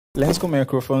LENSGO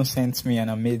Microphone sent me an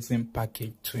amazing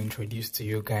package to introduce to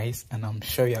you guys, and I'm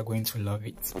sure you are going to love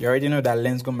it. You already know that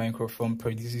LENSGO Microphone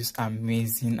produces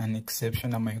amazing and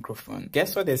exceptional microphone.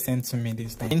 Guess what they sent to me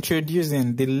this time?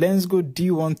 Introducing the LENSGO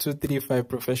D1235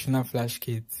 professional flash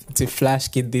kit. It's a flash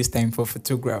kit this time for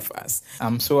photographers.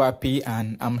 I'm so happy,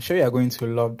 and I'm sure you are going to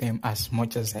love them as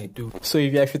much as I do. So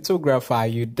if you're a photographer,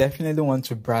 you definitely want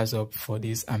to browse up for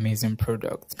this amazing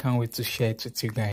product. Can't wait to share it with you guys.